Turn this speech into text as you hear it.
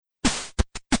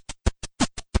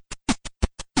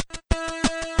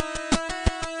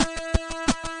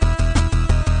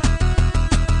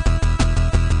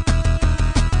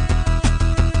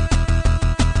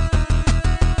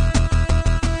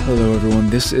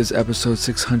This is episode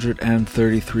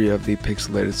 633 of the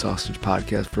Pixelated Sausage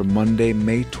Podcast for Monday,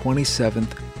 May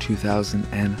 27th,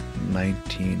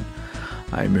 2019.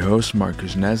 I am your host,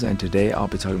 Marcus Nez, and today I'll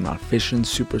be talking about Fission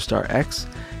Superstar X,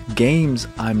 games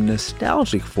I'm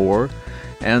nostalgic for,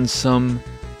 and some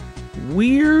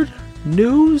weird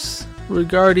news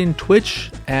regarding Twitch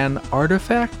and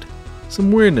Artifact.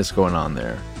 Some weirdness going on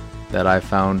there that I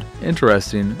found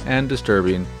interesting and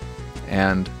disturbing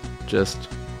and just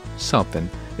something.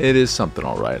 It is something,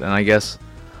 alright. And I guess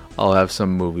I'll have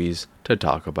some movies to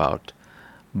talk about.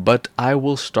 But I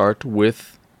will start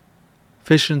with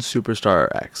Fission Superstar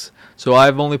X. So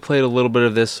I've only played a little bit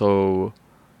of this, so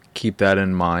keep that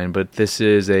in mind. But this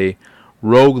is a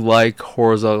roguelike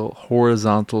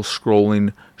horizontal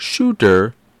scrolling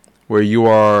shooter where you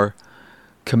are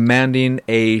commanding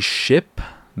a ship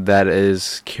that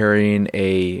is carrying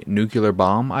a nuclear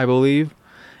bomb, I believe.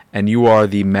 And you are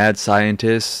the mad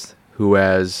scientist who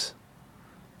has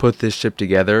put this ship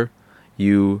together.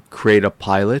 You create a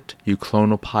pilot, you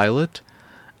clone a pilot,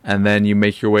 and then you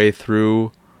make your way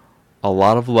through a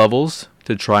lot of levels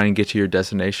to try and get to your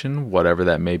destination, whatever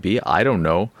that may be. I don't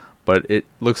know, but it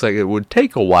looks like it would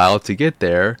take a while to get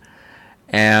there.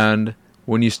 And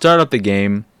when you start up the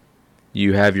game,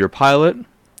 you have your pilot,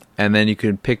 and then you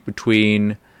can pick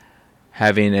between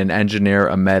having an engineer,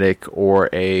 a medic, or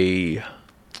a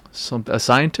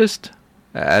scientist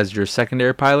as your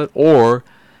secondary pilot, or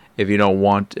if you don't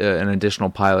want an additional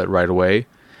pilot right away,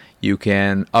 you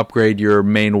can upgrade your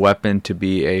main weapon to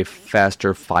be a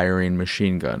faster firing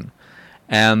machine gun.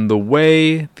 And the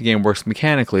way the game works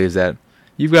mechanically is that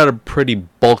you've got a pretty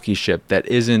bulky ship that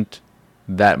isn't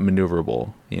that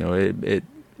maneuverable. You know, it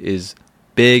is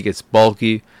big, it's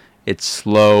bulky, it's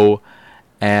slow,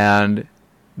 and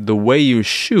the way you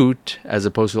shoot, as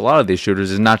opposed to a lot of these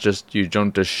shooters, is not just, you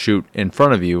don't just shoot in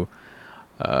front of you.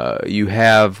 You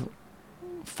have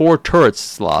 4 turret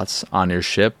slots on your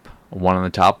ship, one on the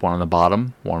top, one on the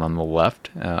bottom, one on the left,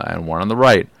 and one on the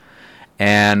right.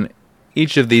 And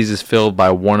each of these is filled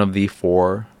by one of the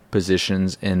 4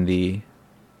 positions in the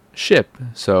ship.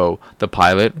 So the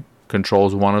pilot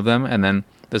controls one of them, and then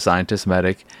the scientist,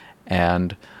 medic,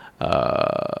 and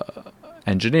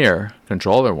engineer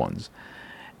control other ones.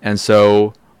 And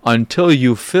so, until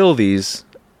you fill these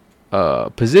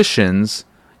positions,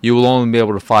 you will only be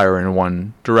able to fire in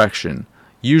one direction.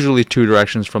 Usually 2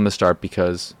 directions from the start,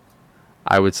 because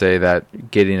I would say that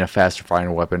getting a faster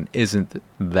firing weapon isn't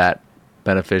that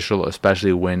beneficial,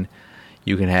 especially when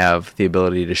you can have the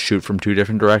ability to shoot from 2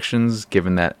 different directions,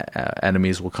 given that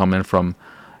enemies will come in from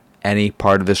any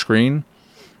part of the screen.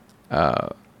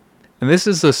 And this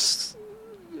is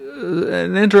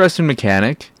an interesting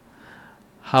mechanic.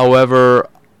 However,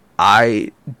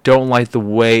 I don't like the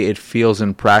way it feels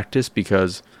in practice,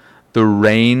 because the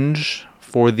range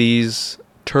for these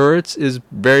turrets is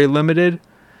very limited.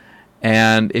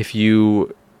 And if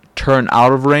you turn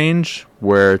out of range,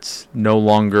 where it's no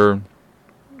longer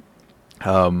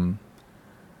in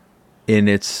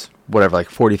its,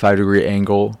 45-degree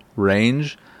angle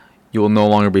range, you will no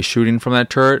longer be shooting from that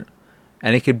turret.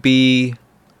 And it could be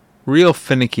real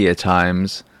finicky at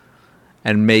times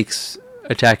and makes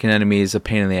attacking enemies a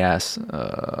pain in the ass,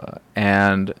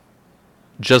 and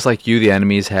just like you, the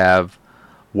enemies have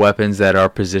weapons that are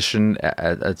positioned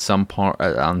at some part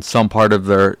on some part of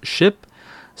their ship,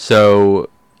 so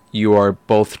you are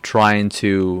both trying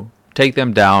to take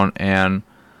them down and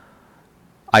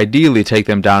ideally take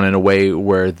them down in a way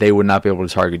where they would not be able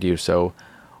to target you. So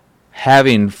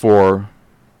having 4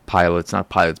 pilots, not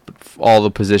pilots, but all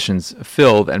the positions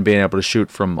filled and being able to shoot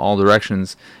from all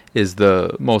directions is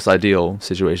the most ideal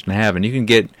situation to have. And you can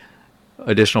get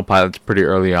additional pilots pretty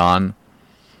early on.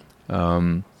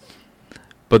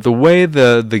 But the way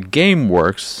the game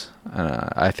works,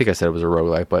 I think I said it was a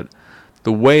roguelike, but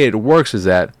the way it works is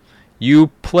that you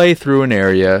play through an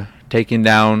area, taking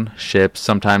down ships.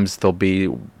 Sometimes there'll be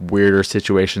weirder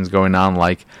situations going on,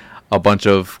 like a bunch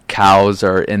of cows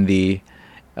are in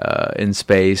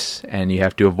space, and you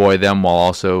have to avoid them while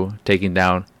also taking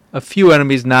down a few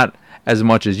enemies, not as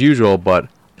much as usual, but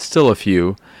still a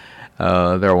few.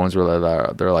 There are ones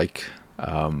where they're like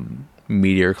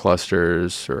meteor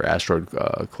clusters or asteroid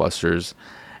clusters,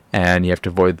 and you have to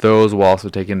avoid those while also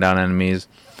taking down enemies.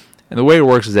 And the way it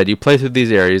works is that you play through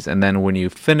these areas, and then when you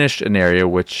finish an area,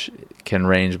 which can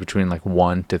range between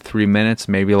 1 to 3 minutes,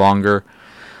 maybe longer,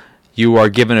 you are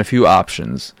given a few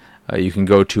options. You can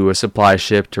go to a supply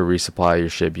ship to resupply your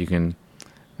ship. You can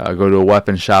go to a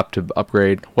weapon shop to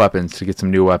upgrade weapons, to get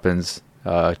some new weapons,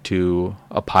 to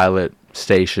a pilot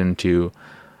station to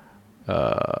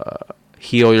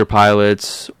heal your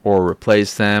pilots or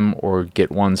replace them or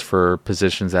get ones for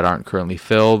positions that aren't currently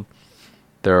filled.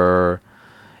 There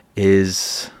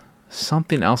is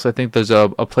something else. I think there's a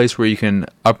place where you can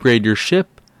upgrade your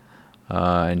ship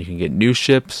and you can get new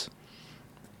ships.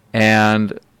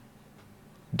 And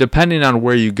depending on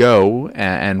where you go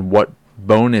and what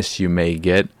bonus you may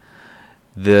get,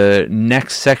 the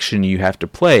next section you have to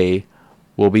play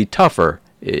will be tougher.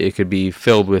 It could be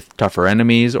filled with tougher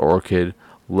enemies, or it could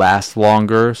last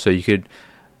longer. So you could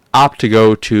opt to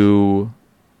go to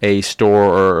a store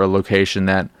or a location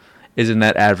that isn't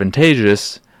that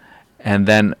advantageous, and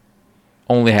then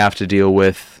only have to deal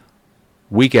with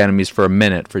weak enemies for a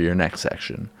minute for your next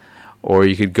section. Or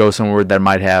you could go somewhere that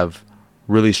might have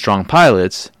really strong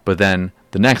pilots, but then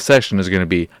the next section is going to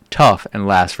be tough and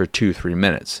last for 2-3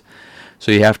 minutes.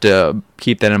 So you have to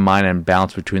keep that in mind and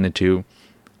balance between the two,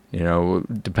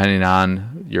 depending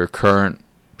on your current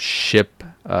ship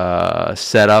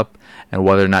setup and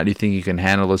whether or not you think you can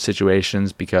handle those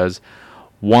situations, because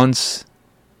once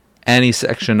any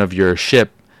section of your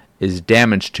ship is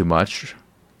damaged too much,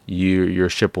 your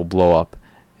ship will blow up.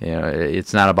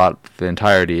 It's not about the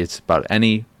entirety, it's about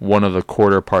any one of the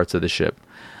quarter parts of the ship.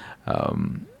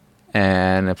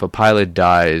 And if a pilot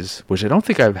dies, which I don't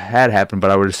think I've had happen, but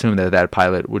I would assume that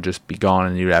pilot would just be gone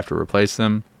and you'd have to replace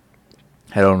them.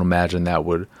 I don't imagine that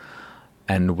would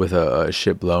end with a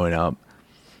ship blowing up.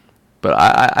 But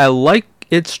I like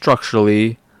it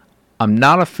structurally. I'm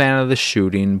not a fan of the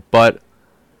shooting, but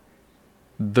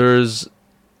there's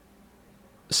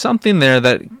something there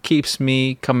that keeps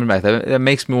me coming back. That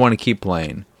makes me want to keep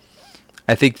playing.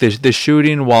 I think the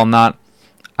shooting, while not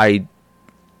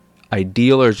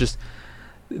ideal, or just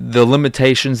the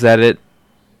limitations that it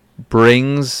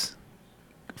brings,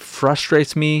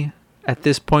 frustrates me at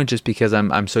this point, just because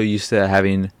I'm so used to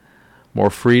having more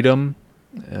freedom.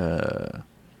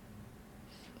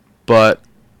 But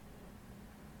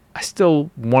I still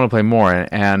want to play more,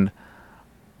 and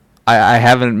I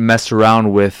haven't messed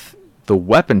around with the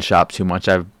weapon shop too much.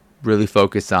 I've really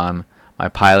focused on my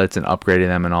pilots and upgrading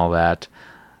them and all that.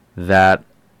 That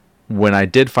when I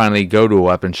did finally go to a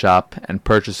weapon shop and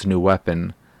purchase a new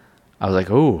weapon, I was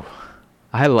like, "Oh,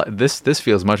 this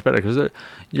feels much better," because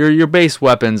your base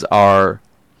weapons are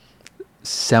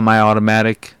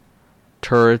semi-automatic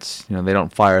turrets. They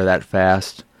don't fire that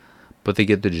fast, but they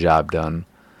get the job done.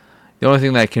 The only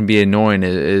thing that can be annoying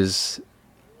is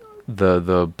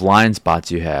the blind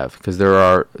spots you have, because there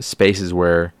are spaces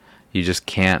where you just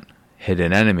can't hit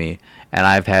an enemy, and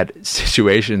I've had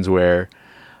situations where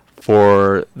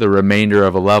for the remainder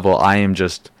of a level I am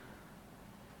just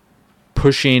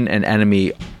pushing an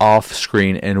enemy off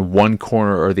screen in one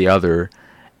corner or the other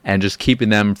and just keeping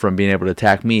them from being able to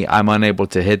attack me. I'm unable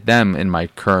to hit them with my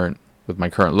current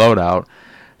loadout,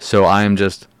 so I am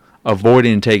just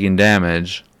avoiding taking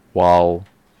damage while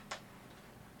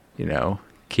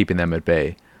keeping them at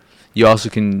bay. You also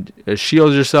can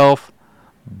shield yourself,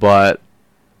 but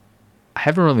I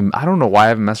don't know why I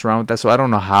haven't messed around with that, so I don't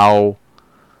know how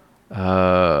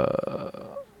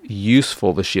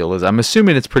useful the shield is. I'm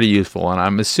assuming it's pretty useful, and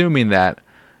I'm assuming that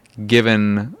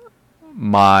given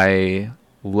my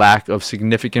lack of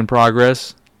significant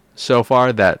progress so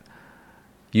far, that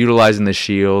utilizing the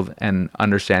shield and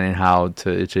understanding how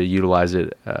to utilize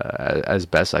it as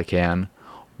best I can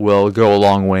will go a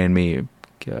long way in me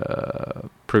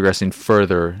progressing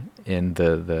further in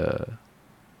the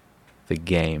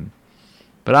game.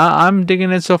 But I'm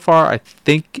digging it so far. I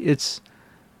think it's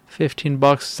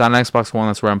 $15. It's on Xbox One.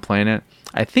 That's where I'm playing it.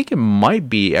 I think it might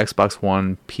be Xbox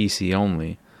One PC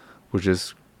only, which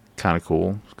is kind of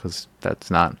cool because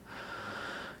that's not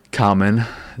common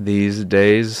these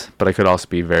days. But I could also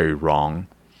be very wrong.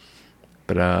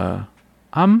 But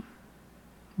I'm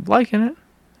liking it.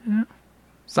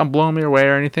 It's not blowing me away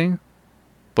or anything,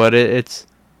 but it's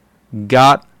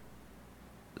got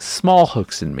small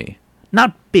hooks in me.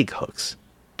 Not big hooks,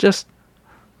 just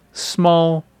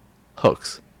small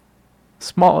hooks.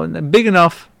 Small and big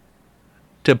enough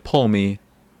to pull me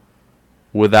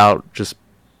without just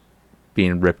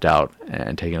being ripped out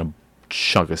and taking a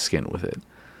chunk of skin with it.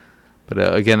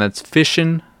 But again, that's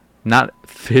Fission, not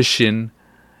Fission,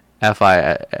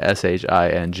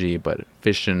 Fisshing, but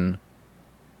Fission,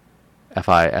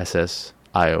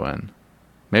 Fission.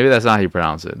 Maybe that's not how you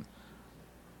pronounce it.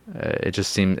 It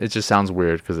just sounds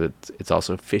weird because it's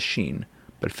also fishing,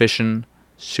 but Fission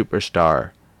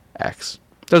Superstar X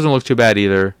doesn't look too bad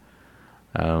either.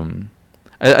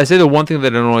 I say the one thing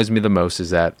that annoys me the most is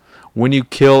that when you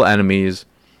kill enemies,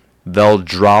 they'll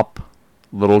drop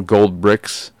little gold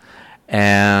bricks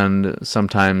and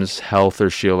sometimes health or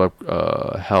shield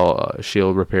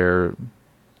repair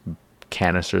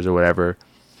canisters or whatever,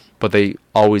 but they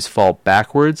always fall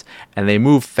backwards and they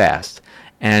move fast.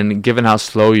 And given how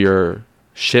slow your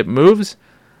ship moves,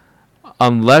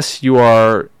 unless you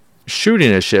are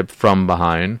shooting a ship from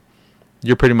behind,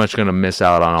 you're pretty much going to miss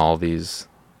out on all these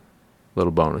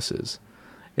little bonuses.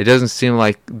 It doesn't seem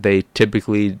like they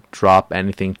typically drop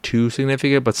anything too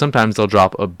significant, but sometimes they'll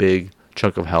drop a big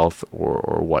chunk of health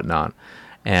or whatnot,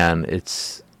 and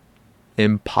it's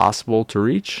impossible to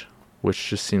reach, which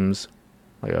just seems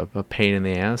like a pain in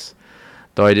the ass.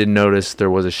 Though I did notice there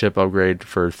was a ship upgrade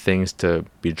for things to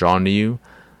be drawn to you,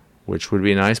 which would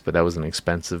be nice, but that was an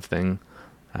expensive thing.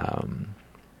 But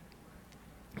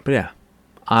yeah,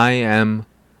 I am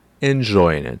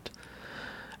enjoying it.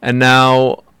 And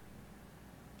now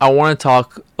I want to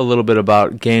talk a little bit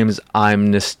about games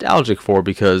I'm nostalgic for,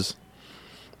 because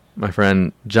my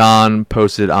friend John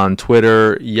posted on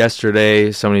Twitter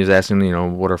yesterday. Somebody was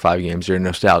asking, what are 5 games you're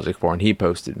nostalgic for? And he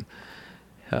posted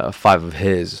 5 of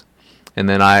his. And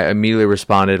then I immediately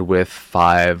responded with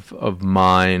 5 of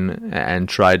mine and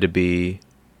tried to be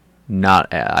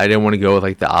I didn't want to go with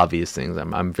like the obvious things.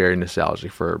 I'm very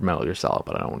nostalgic for Metal Gear Solid,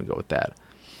 but I don't want to go with that.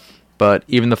 But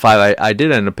even the 5 I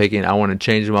did end up picking, I want to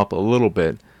change them up a little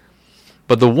bit.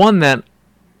 But the one that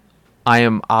I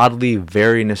am oddly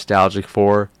very nostalgic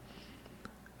for,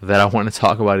 that I want to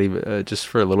talk about even just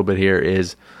for a little bit here,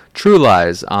 is True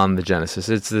Lies on the Genesis.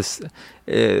 It's this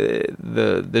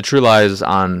the True Lies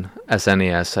on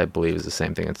SNES, I believe, is the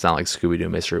same thing. It's not like Scooby-Doo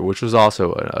Mystery, which was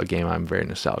also a game I'm very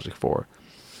nostalgic for.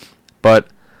 But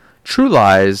True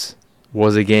Lies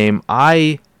was a game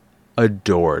I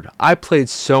adored. I played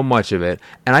so much of it,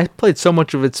 and I played so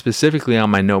much of it specifically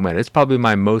on my Nomad. It's probably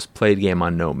my most played game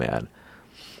on Nomad.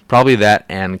 Probably that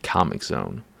and Comic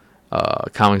Zone.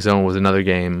 Comic Zone is another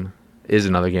game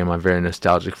I'm very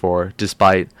nostalgic for,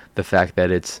 despite the fact that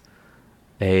it's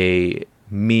a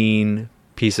mean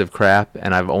piece of crap,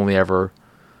 and I've only ever,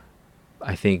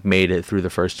 I think, made it through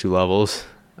the first 2 levels.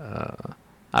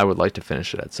 I would like to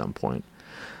finish it at some point.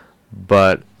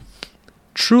 But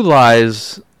True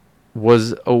Lies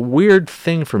was a weird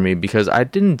thing for me because I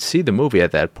didn't see the movie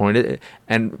at that point.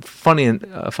 And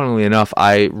funnily enough,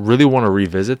 I really want to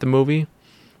revisit the movie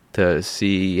to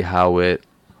see how it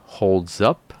holds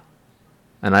up.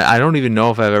 And I don't even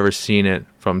know if I've ever seen it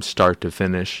from start to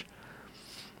finish.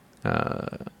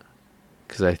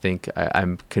 Because I think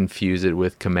I'm confuse it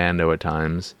with Commando at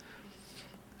times.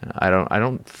 I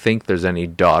don't think there's any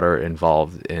daughter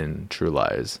involved in True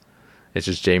Lies. It's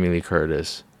just Jamie Lee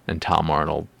Curtis and Tom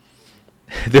Arnold.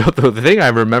 The thing I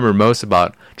remember most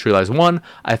about True Lies, one,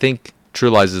 I think True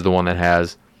Lies is the one that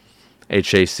has a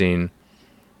chase scene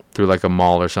through like a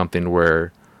mall or something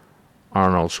where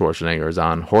Arnold Schwarzenegger is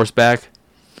on horseback.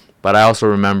 But I also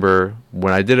remember,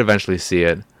 when I did eventually see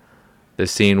it, the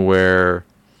scene where,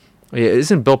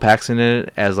 isn't Bill Paxton in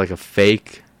it as like a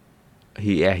fake?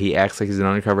 He acts like he's an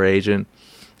undercover agent,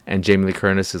 and Jamie Lee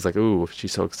Curtis is like, ooh,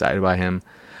 she's so excited by him.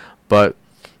 But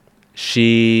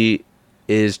she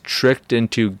is tricked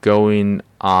into going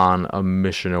on a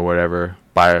mission or whatever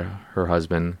by her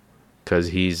husband,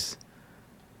 because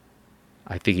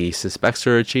I think he suspects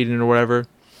her of cheating or whatever.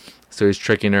 So he's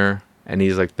tricking her, and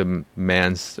he's like the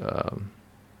man's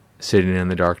sitting in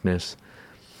the darkness.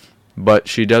 But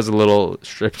she does a little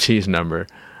striptease number,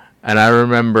 and I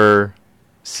remember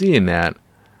seeing that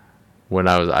when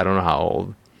I don't know how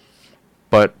old.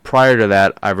 But prior to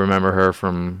that, I remember her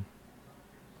from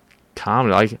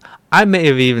comedy. Like, I may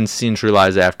have even seen True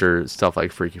Lies after stuff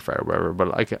like Freaky Friday or whatever, but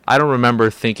like, I don't remember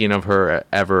thinking of her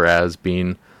ever as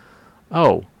being,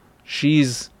 oh,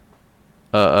 she's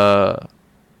a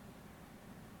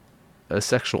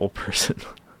sexual person.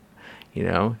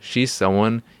 She's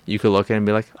someone you could look at and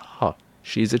be like, oh,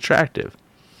 she's attractive.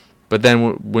 But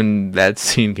then when that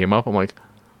scene came up, I'm like,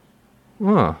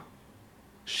 huh,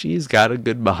 she's got a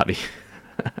good body.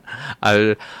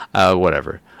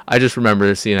 Whatever. I just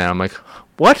remember seeing that. I'm like,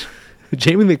 what?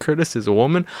 Jamie Lee Curtis is a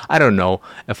woman? I don't know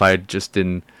if I just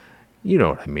didn't, you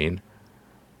know what I mean.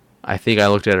 I think I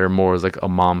looked at her more as like a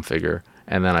mom figure.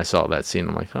 And then I saw that scene.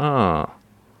 I'm like, oh.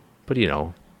 But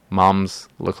moms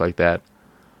look like that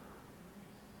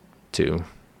too.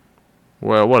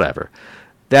 Well, whatever.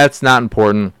 That's not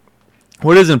important.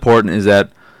 What is important is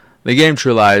that the game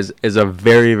True Lies is a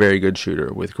very, very good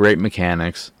shooter with great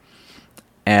mechanics.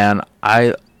 And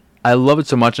I love it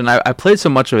so much, and I played so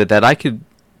much of it that I could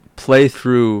play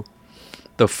through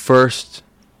at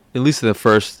least the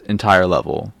first entire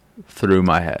level through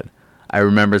my head. I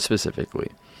remember it specifically.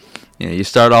 You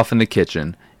start off in the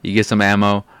kitchen, you get some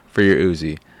ammo for your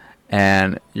Uzi,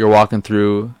 and you're walking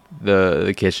through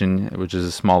the kitchen, which is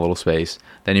a small little space.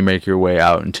 Then you make your way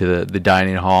out into the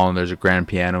dining hall, and there's a grand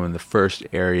piano in the first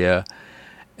area.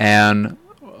 And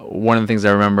one of the things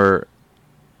I remember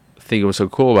thinking was so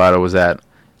cool about it was that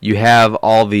you have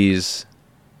all these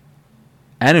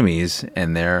enemies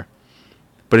in there,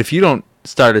 but if you don't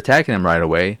start attacking them right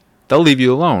away, they'll leave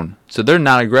you alone. So they're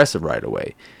not aggressive right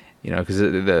away. You know,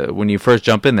 because when you first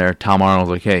jump in there, Tom Arnold's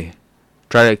like, hey,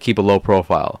 try to keep a low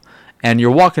profile. And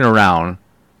you're walking around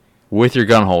with your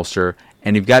gun holster,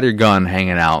 and you've got your gun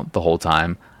hanging out the whole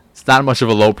time. It's not much of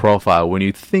a low profile when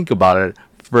you think about it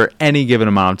for any given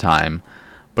amount of time,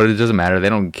 but it doesn't matter. They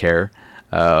don't care.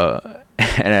 And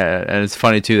it's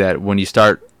funny, too, that when you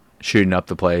start shooting up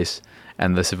the place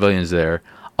and the civilians there,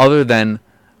 other than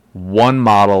one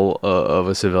model of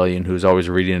a civilian who's always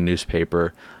reading a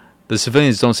newspaper, the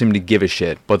civilians don't seem to give a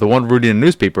shit. But the one reading a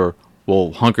newspaper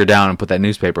will hunker down and put that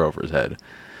newspaper over his head.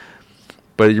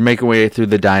 But you're making your way through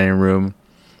the dining room,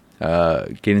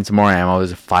 getting some more ammo.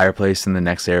 There's a fireplace in the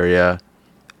next area.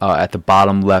 At the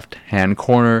bottom left-hand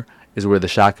corner is where the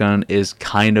shotgun is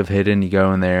kind of hidden. You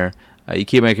go in there. You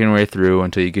keep making your way through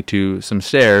until you get to some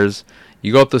stairs.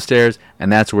 You go up the stairs,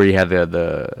 and that's where you have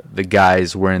the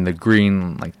guys wearing the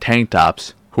green like tank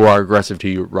tops who are aggressive to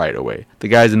you right away. The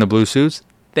guys in the blue suits,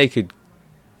 they could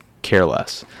care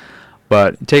less.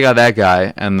 But take out that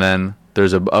guy, and then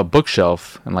there's a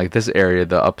bookshelf in like this area,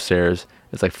 the upstairs.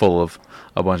 It's like full of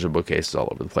a bunch of bookcases all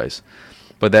over the place.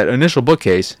 But that initial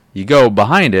bookcase, you go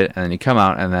behind it, and then you come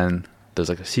out, and then there's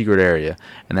like a secret area,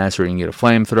 and that's where you can get a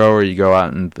flamethrower. You go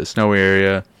out into the snowy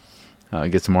area,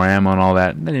 get some more ammo and all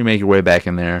that, and then you make your way back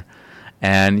in there,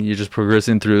 and you're just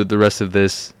progressing through the rest of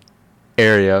this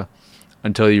area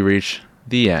until you reach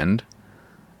the end,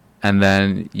 and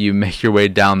then you make your way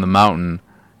down the mountain,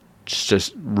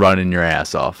 just running your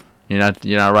ass off. You're not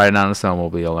riding on a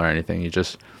snowmobile or anything. You're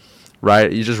just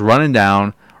running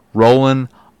down, rolling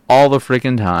all the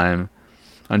freaking time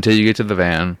until you get to the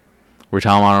van, where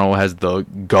Tom Arnold has the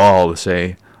gall to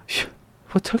say,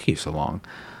 "What took you so long?"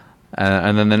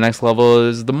 And then the next level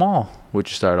is the mall,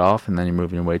 which you start off, and then you're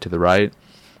moving your way to the right,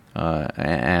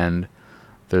 and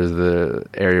there's the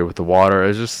area with the water.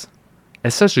 It's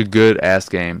such a good ass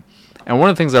game. And one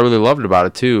of the things I really loved about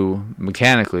it too,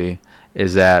 mechanically,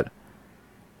 is that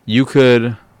you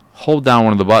could hold down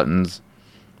one of the buttons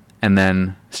and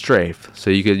then strafe. So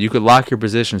you could lock your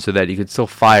position so that you could still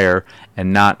fire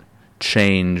and not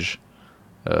change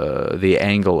the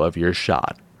angle of your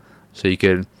shot. So you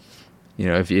could,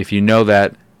 if you know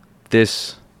that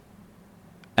this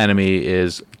enemy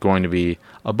is going to be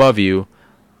above you,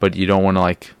 but you don't want to,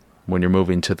 like, when you're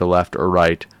moving to the left or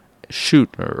right, shoot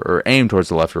or aim towards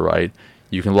the left or right,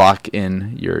 you can lock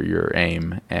in your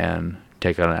aim and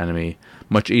take out an enemy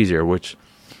much easier, which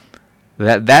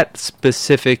that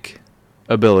specific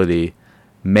ability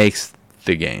makes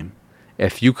the game.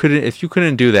 If you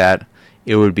couldn't do that,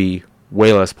 it would be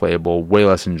way less playable, way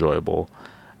less enjoyable.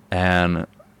 And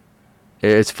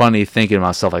it's funny thinking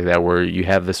about stuff like that, where you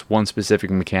have this one specific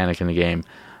mechanic in the game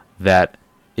that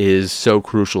is so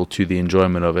crucial to the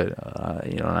enjoyment of it.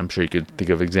 And I'm sure you could think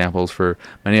of examples for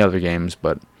many other games,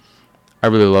 but I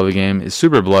really love the game. It's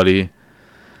super bloody.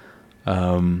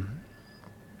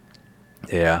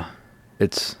 Yeah,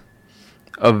 it's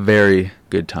a very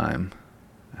good time.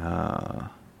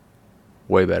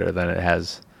 Way better than it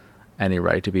has any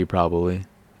right to be, probably.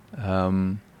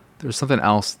 There's something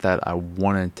else that I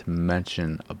wanted to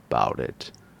mention about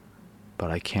it,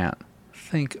 but I can't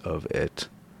think of it.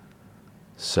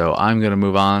 So I'm going to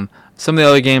move on. Some of the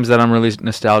other games that I'm really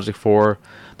nostalgic for,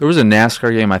 there was a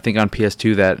NASCAR game, I think, on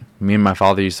PS2 that me and my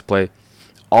father used to play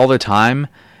all the time,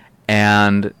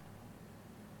 and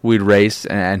we'd race,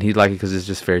 and he'd like it because it's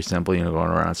just very simple, going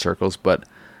around in circles, but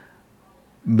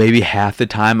maybe half the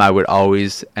time I would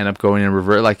always end up going in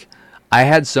reverse. Like, I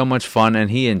had so much fun, and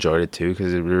he enjoyed it too,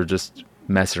 because we were just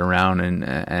messing around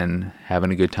and having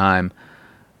a good time.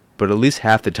 But at least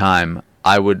half the time,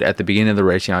 I would, at the beginning of the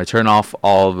race, I turn off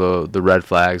all the red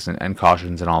flags and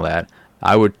cautions and all that.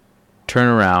 I would turn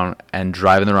around and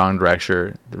drive in the wrong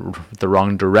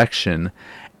direction,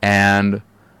 and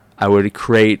I would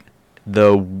create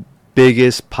the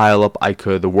biggest pileup I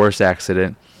could, the worst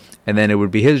accident, and then it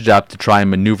would be his job to try and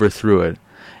maneuver through it.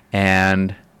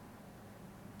 And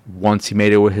once he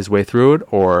made his way through it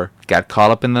or got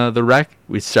caught up in the wreck,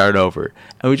 we'd start over.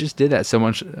 And we just did that so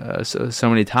much, so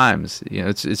many times.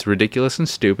 It's ridiculous and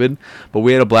stupid, but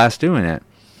we had a blast doing it.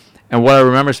 And what I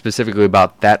remember specifically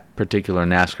about that particular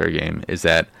NASCAR game is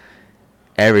that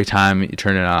every time you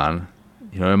turn it on,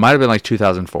 it might have been like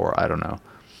 2004, I don't know,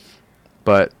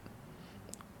 but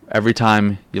every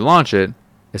time you launch it,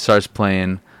 it starts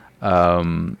playing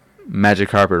Magic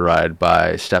Carpet Ride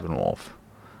by Steppenwolf.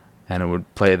 And it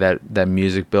would play that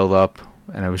music build up,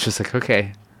 and it was just like,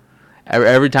 okay.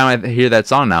 Every time I hear that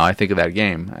song now, I think of that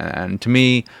game. And to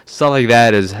me, stuff like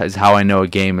that is how I know a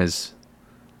game is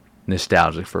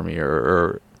nostalgic for me,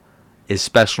 or is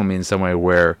special to me in some way,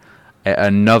 where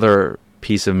another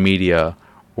piece of media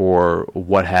or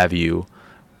what have you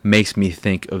makes me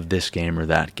think of this game or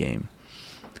that game.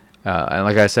 And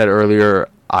like I said earlier,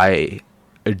 I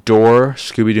adore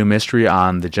Scooby-Doo Mystery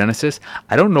on the Genesis.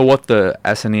 I don't know what the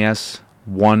SNES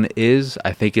one is.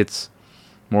 I think it's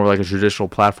more like a traditional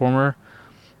platformer.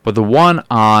 But the one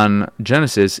on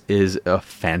Genesis is a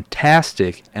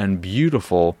fantastic and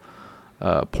beautiful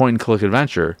point-and-click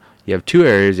adventure. You have two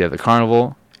areas. You have the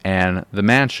carnival and the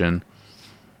mansion.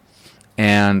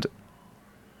 And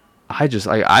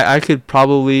I could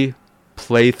probably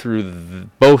play through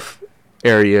both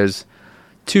areas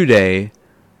today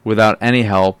without any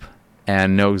help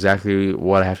and know exactly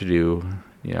what I have to do,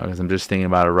 because I'm just thinking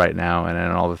about it right now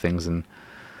and all the things. And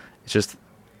it's just,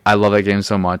 I love that game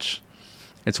so much.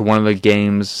 It's one of the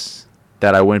games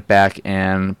that I went back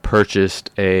and purchased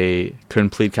a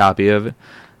complete copy of. It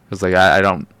was like, I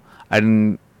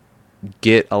didn't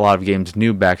get a lot of games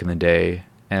new back in the day,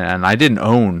 and I didn't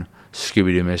own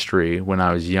Scooby-Doo Mystery when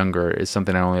I was younger. It's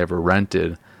something I only ever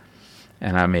rented,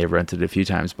 and I may have rented it a few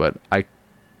times, but I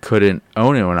couldn't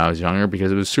own it when I was younger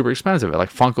because it was super expensive. At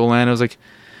like Funko-Land, it was like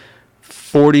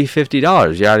 $40,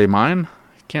 $50. You out of your mind?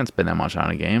 Can't spend that much on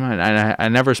a game. I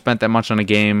never spent that much on a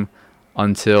game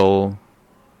until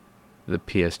the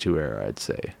PS2 era, I'd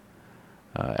say.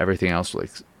 Everything else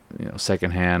was like,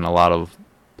 secondhand. A lot of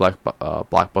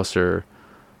Blockbuster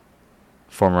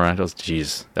former rentals.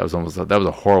 Jeez, that was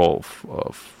a horrible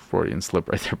Freudian slip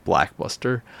right there.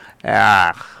 Blockbuster.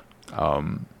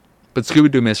 But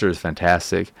Scooby-Doo Mystery is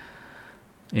fantastic.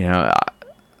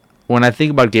 When I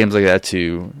think about games like that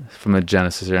too, from the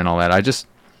Genesis era and all that,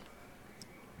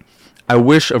 I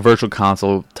wish a virtual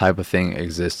console type of thing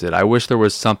existed. I wish there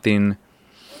was something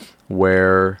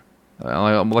where,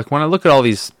 like when I look at all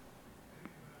these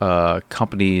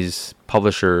companies,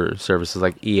 publisher services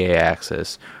like EA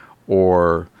Access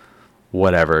or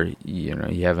whatever, you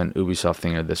have an Ubisoft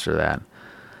thing or this or that.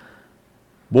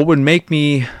 What would make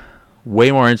me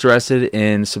way more interested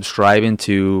in subscribing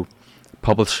to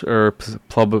publisher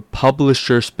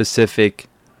specific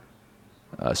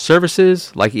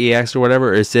services like EA Access or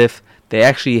whatever is if they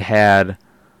actually had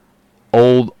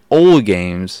old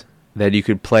games that you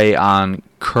could play on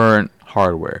current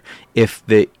hardware. If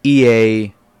the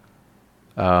EA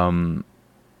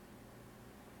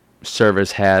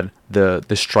service had the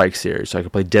Strike series, so I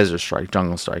could play Desert Strike,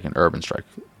 Jungle Strike, and Urban Strike,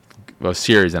 a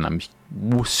series that I'm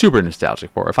super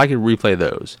nostalgic for. If I could replay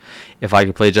those, if I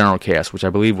could play General Chaos, which I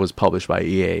believe was published by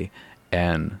EA,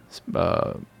 and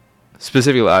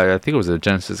specifically, I think it was a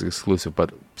Genesis exclusive,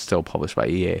 but still published by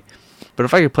EA. But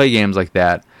if I could play games like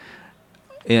that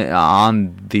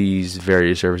on these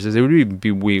various services, it would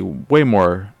be way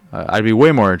more. I'd be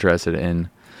way more interested in,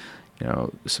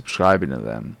 subscribing to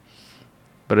them.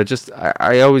 But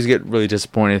I always get really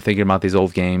disappointed thinking about these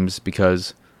old games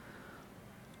because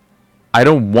I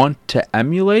don't want to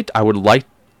emulate. I would like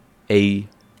a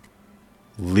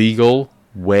legal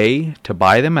way to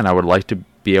buy them, and I would like to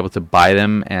be able to buy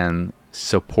them and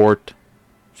support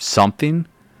something.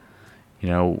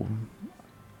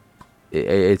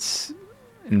 It's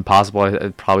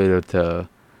impossible probably to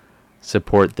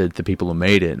support the people who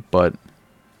made it, but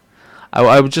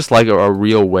I would just like a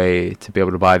real way to be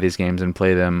able to buy these games and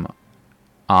play them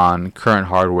on current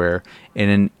hardware in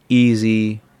an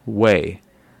easy way,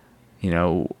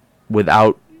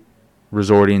 without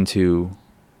resorting to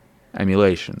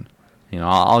emulation.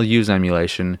 I'll use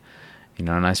emulation, and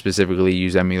I specifically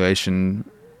use emulation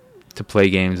to play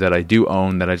games that I do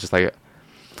own that I just like.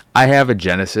 I have a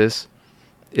Genesis.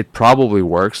 It probably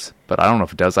works, but I don't know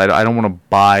if it does. I don't want to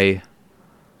buy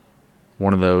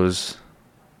one of those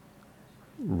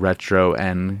retro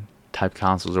N type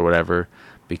consoles or whatever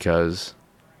because,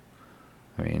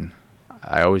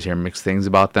 I always hear mixed things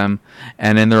about them,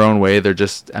 and in their own way, they're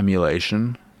just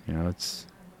emulation. It's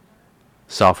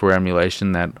software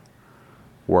emulation that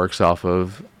works off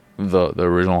of the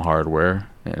original hardware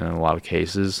in a lot of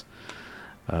cases.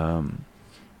 But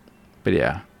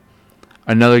yeah.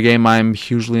 Another game I'm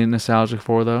hugely nostalgic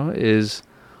for, though, is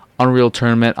Unreal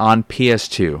Tournament on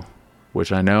PS2,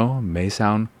 which I know may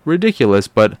sound ridiculous,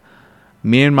 but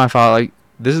me and my father,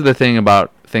 this is the thing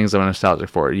about things I'm nostalgic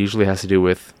for. It usually has to do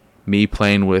with me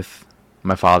playing with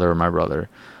my father or my brother.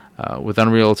 With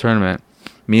Unreal Tournament,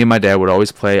 me and my dad would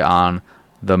always play on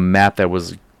the map that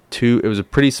was it was a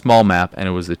pretty small map, and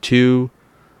it was the two,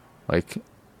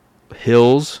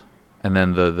 hills and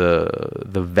then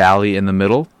the valley in the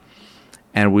middle,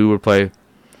 and we would play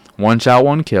one shot,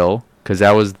 one kill, because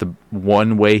that was the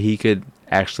one way he could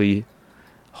actually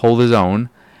hold his own.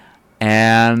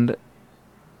 And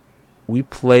we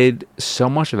played so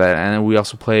much of that, and we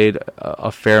also played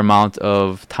a fair amount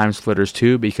of Time Splitters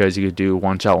too, because you could do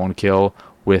one shot, one kill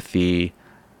with the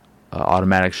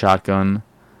automatic shotgun,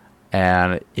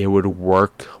 and it would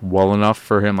work well enough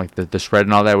for him, like the spread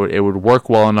and all that. It would work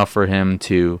well enough for him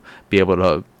to be able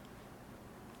to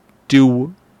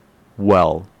do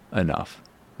well enough.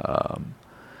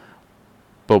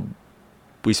 But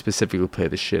we specifically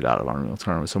played the shit out of Unreal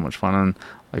Tournament. It was so much fun. And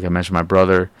like I mentioned,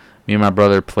 me and my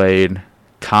brother played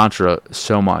Contra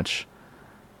so much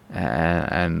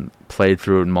and played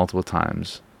through it multiple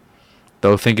times.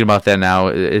 Though thinking about that now,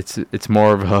 it's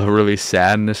more of a really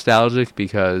sad nostalgic,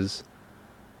 because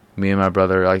me and my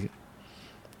brother, like,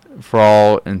 for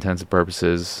all intents and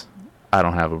purposes, I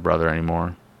don't have a brother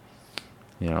anymore.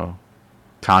 You know,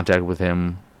 contact with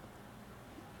him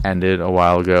ended a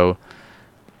while ago,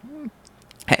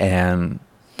 and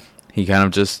he kind of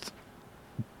just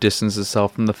distanced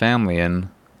himself from the family. And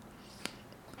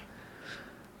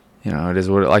you know, it is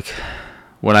what like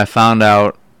when I found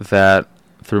out that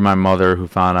through my mother, who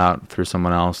found out through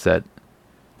someone else that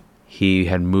he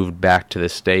had moved back to the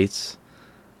States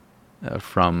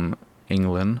from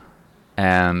England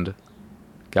and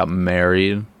got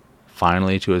married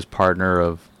finally to his partner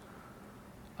of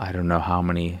I don't know how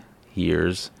many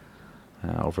years,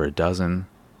 over a dozen,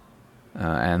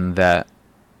 and that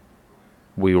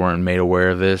we weren't made aware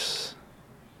of this.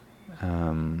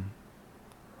 That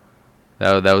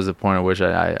was the point at which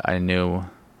I knew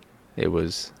it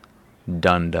was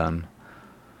done.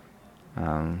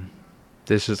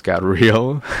 This just got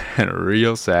real and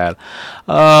real sad.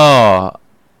 Oh,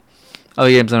 other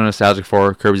games I'm nostalgic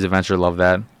for: Kirby's Adventure, love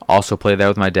that. Also played that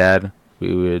with my dad.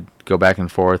 We would go back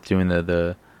and forth doing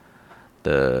the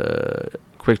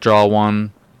quick draw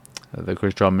one, the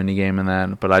quick draw mini game in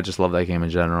that. But I just love that game in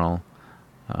general.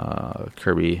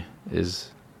 Kirby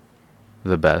is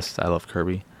the best. I love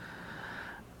Kirby.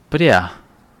 But yeah,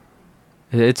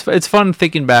 it's fun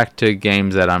thinking back to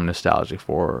games that I'm nostalgic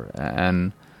for,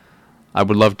 and I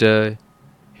would love to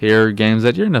hear games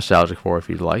that you're nostalgic for if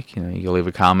you'd like. You know, you can leave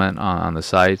a comment on the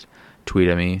site, tweet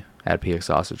at me at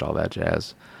PXSausage, all that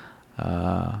jazz.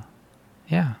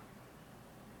 Yeah.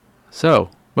 So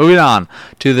moving on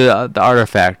to the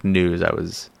Artifact news I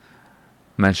was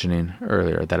mentioning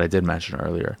earlier, that I did mention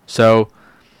earlier. So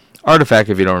Artifact,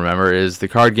 if you don't remember, is the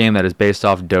card game that is based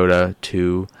off Dota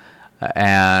 2,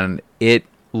 and it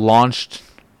launched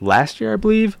last year, I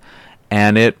believe,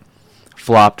 and it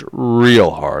flopped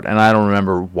real hard, and I don't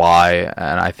remember why.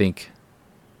 And I think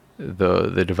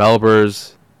the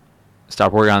developers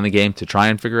stopped working on the game to try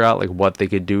and figure out like what they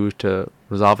could do to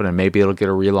resolve it, and maybe it'll get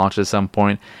a relaunch at some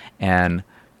point and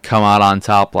come out on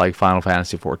top like Final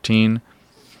Fantasy XIV.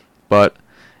 But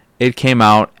it came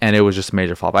out and it was just a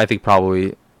major flop. I think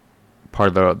probably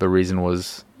part of the reason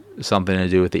was something to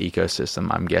do with the ecosystem,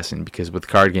 I'm guessing, because with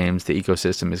card games the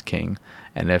ecosystem is king,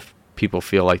 and if people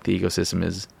feel like the ecosystem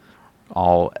is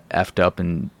all effed up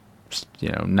and, you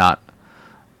know, not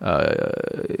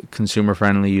consumer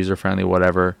friendly, user friendly,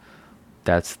 whatever,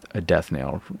 that's a death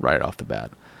nail right off the bat.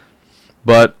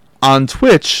 But on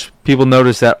Twitch, people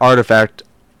noticed that Artifact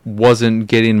wasn't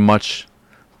getting much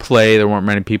play. There weren't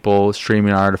many people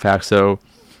streaming Artifact, so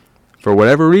for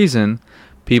whatever reason,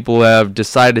 people have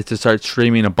decided to start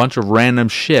streaming a bunch of random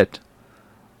shit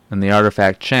in the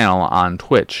Artifact channel on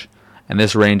Twitch. And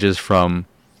this ranges from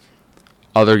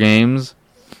other games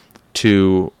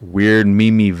to weird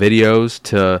meme videos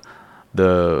to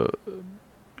the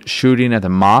shooting at the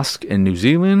mosque in New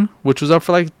Zealand, which was up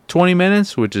for like 20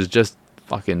 minutes, which is just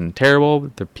fucking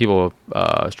terrible. The people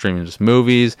streaming just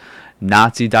movies,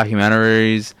 Nazi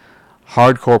documentaries,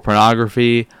 hardcore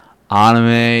pornography,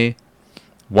 anime.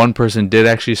 One person did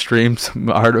actually stream some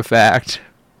Artifact,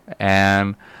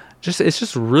 and it's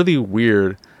just really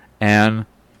weird. And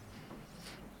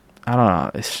I don't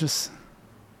know, it's just,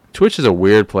 Twitch is a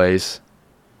weird place,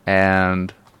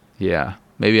 and yeah,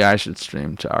 maybe I should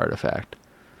stream to Artifact.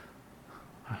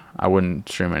 I wouldn't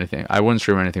stream anything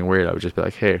weird. I would just be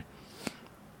like, hey,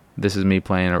 this is me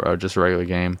playing just a regular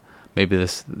game. Maybe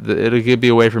it'll be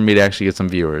a way for me to actually get some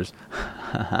viewers.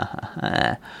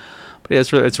 But yeah,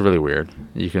 it's really weird.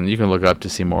 You can look up to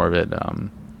see more of it.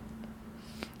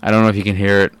 I don't know if you can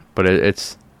hear it, but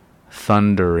it's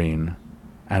thundering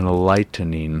and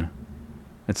lightning.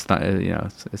 It's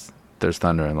there's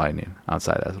thunder and lightning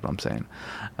outside. That's what I'm saying.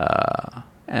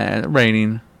 And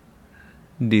raining,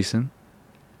 decent.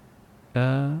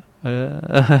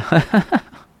 I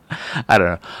don't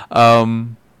know.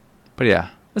 But yeah,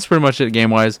 that's pretty much it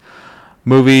game-wise.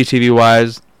 Movie,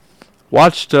 TV-wise,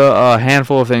 watched a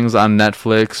handful of things on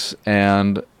Netflix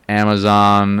and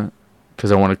Amazon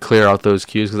because I want to clear out those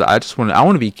queues because I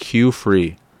want to be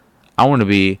queue-free. I want to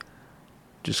be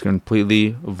just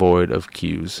completely void of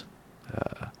queues.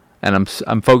 And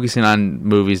I'm focusing on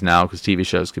movies now because TV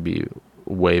shows could be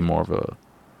way more of a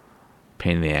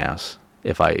pain in the ass.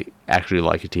 If I actually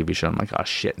like a TV show, I'm like, oh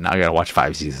shit, now I gotta watch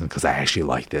 5 seasons because I actually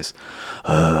like this.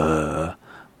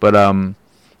 But on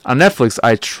Netflix,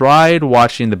 I tried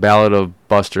watching The Ballad of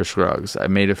Buster Scruggs. I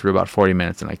made it through about 40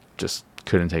 minutes, and I just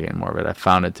couldn't take any more of it. I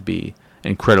found it to be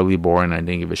incredibly boring. I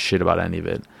didn't give a shit about any of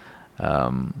it.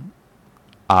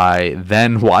 I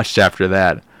then watched after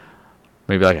that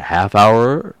maybe like a half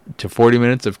hour to 40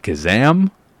 minutes of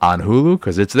Kazam on Hulu,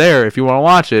 because it's there if you want to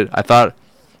watch it. I thought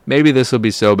maybe this will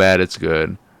be so bad it's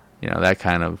good. You know, that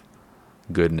kind of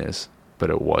goodness. But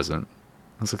it wasn't.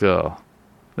 I was like, oh,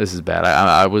 this is bad.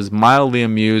 I was mildly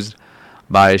amused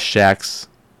by Shaq's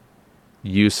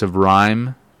use of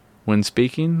rhyme when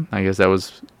speaking. I guess that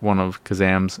was one of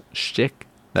Kazam's shtick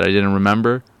that I didn't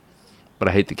remember. But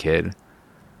I hate the kid.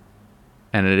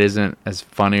 And it isn't as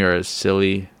funny or as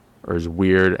silly or as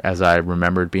weird as I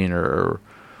remembered being or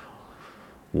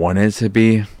wanted to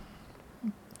be.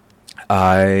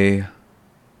 I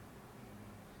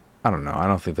don't know. I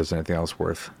don't think there's anything else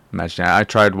worth mentioning. I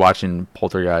tried watching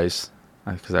Poltergeist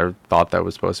because I thought that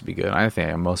was supposed to be good. I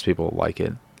think most people like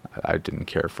it. I didn't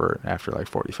care for it after like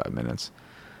 45 minutes.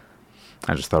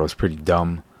 I just thought it was pretty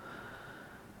dumb.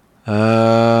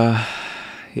 Yeah.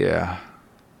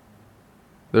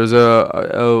 There's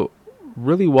a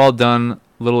really well done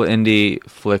little indie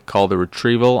flick called The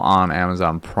Retrieval on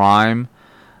Amazon Prime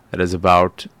that is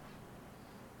about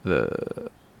the...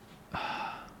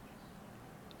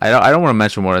 I don't want to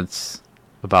mention what it's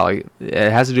about. Like,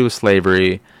 it has to do with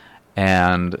slavery,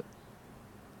 and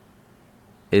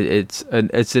it's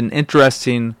an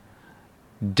interesting,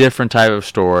 different type of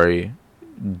story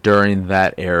during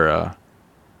that era,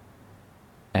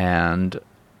 and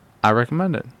I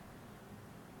recommend it.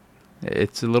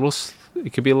 It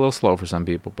could be a little slow for some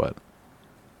people, but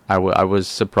I was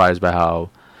surprised by how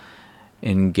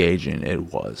engaging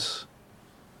it was.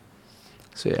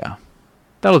 So yeah,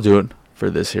 that'll do it for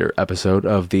this here episode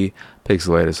of the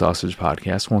Pixelated Sausage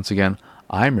Podcast. Once again,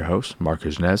 I'm your host,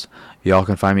 Marcus Nez. Y'all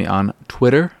can find me on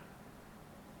Twitter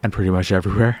and pretty much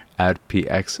everywhere at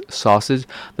PX Sausage.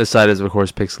 The site is, of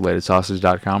course,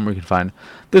 pixelatedsausage.com, where you can find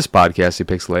this podcast, the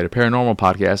Pixelated Paranormal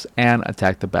Podcast, and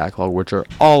Attack the Backlog, which are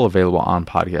all available on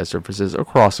podcast services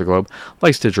across the globe,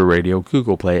 like Stitcher Radio,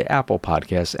 Google Play, Apple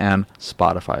Podcasts, and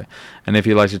Spotify. And if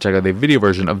you'd like to check out the video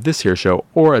version of this here show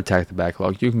or Attack the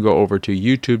Backlog, you can go over to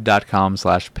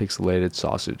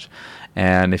youtube.com/pixelatedsausage.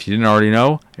 And if you didn't already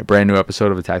know, a brand new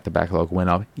episode of Attack the Backlog went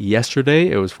up yesterday.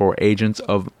 It was for Agents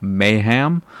of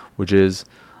Mayhem, which is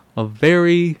a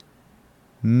very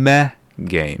meh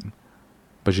game.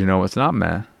 But you know what's not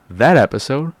meh? That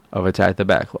episode of Attack the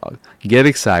Backlog. Get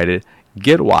excited,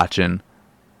 get watching,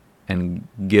 and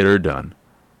get her done.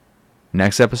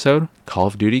 Next episode, Call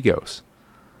of Duty Ghosts,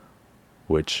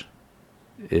 which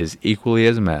is equally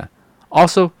as meh.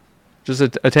 Also, just a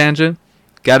tangent.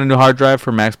 Got a new hard drive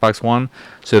for my Xbox One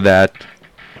so that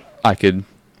I could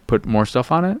put more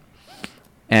stuff on it.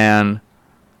 And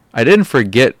I didn't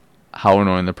forget how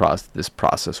annoying this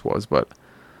process was, but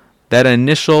that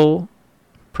initial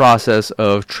process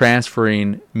of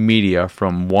transferring media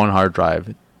from one hard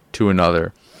drive to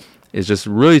another is just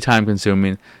really time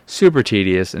consuming, super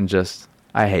tedious, and just,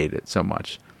 I hate it so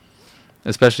much.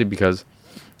 Especially because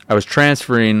I was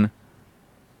transferring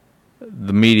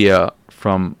the media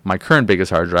from my current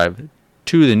biggest hard drive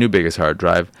to the new biggest hard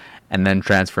drive, and then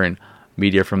transferring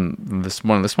media from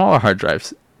one of the smaller hard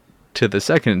drives to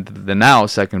the now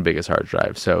second biggest hard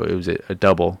drive. So it was a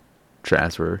double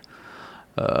transfer,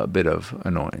 a bit of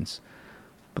annoyance,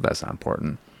 but that's not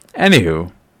important.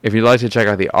 Anywho, if you'd like to check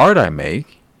out the art I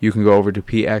make, you can go over to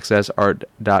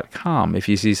pxsart.com. If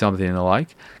you see something you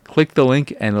like, click the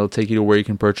link and it'll take you to where you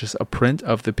can purchase a print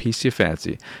of the piece you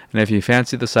fancy. And if you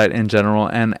fancy the site in general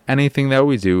and anything that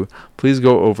we do, please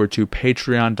go over to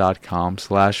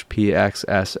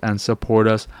patreon.com/pxs and support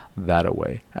us that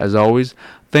way. As always,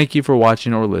 thank you for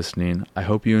watching or listening. I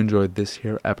hope you enjoyed this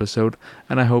here episode,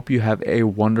 and I hope you have a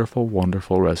wonderful,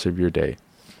 wonderful rest of your day.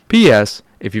 P.S.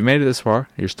 If you made it this far,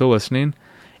 you're still listening,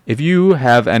 if you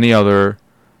have any other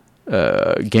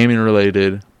gaming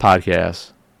related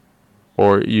podcasts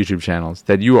or YouTube channels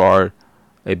that you are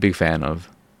a big fan of,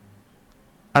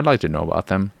 I'd like to know about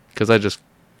them, because I just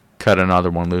cut another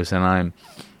one loose and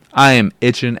I am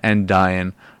itching and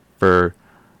dying for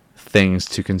things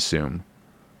to consume.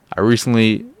 I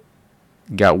recently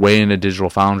got way into Digital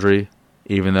Foundry,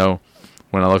 even though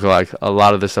when I look at like a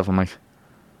lot of this stuff, I'm like,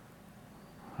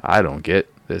 I don't get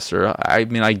this, or I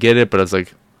mean, I get it, but it's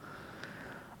like,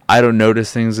 I don't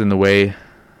notice things in the way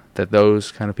that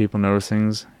those kind of people notice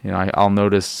things. You know, I'll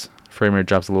notice frame rate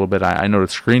drops a little bit. I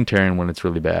notice screen tearing when it's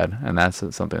really bad, and that's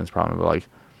something that's probably like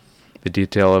the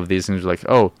detail of these things. Like,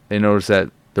 oh, they noticed that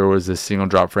there was this single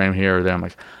drop frame here or there. I'm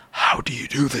like, how do you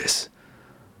do this?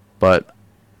 But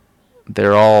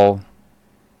they're all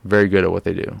very good at what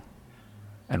they do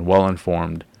and well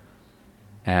informed,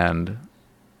 and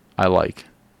I like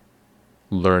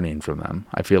learning from them.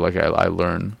 I feel like I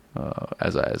learn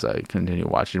as I continue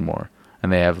watching more,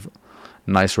 and they have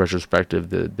nice retrospective.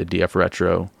 The DF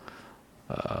Retro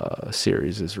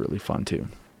series is really fun too.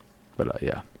 But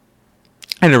yeah,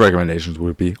 any recommendations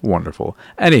would be wonderful.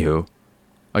 Anywho,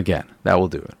 again, that will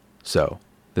do it. So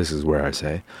this is where I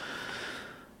say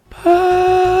bye.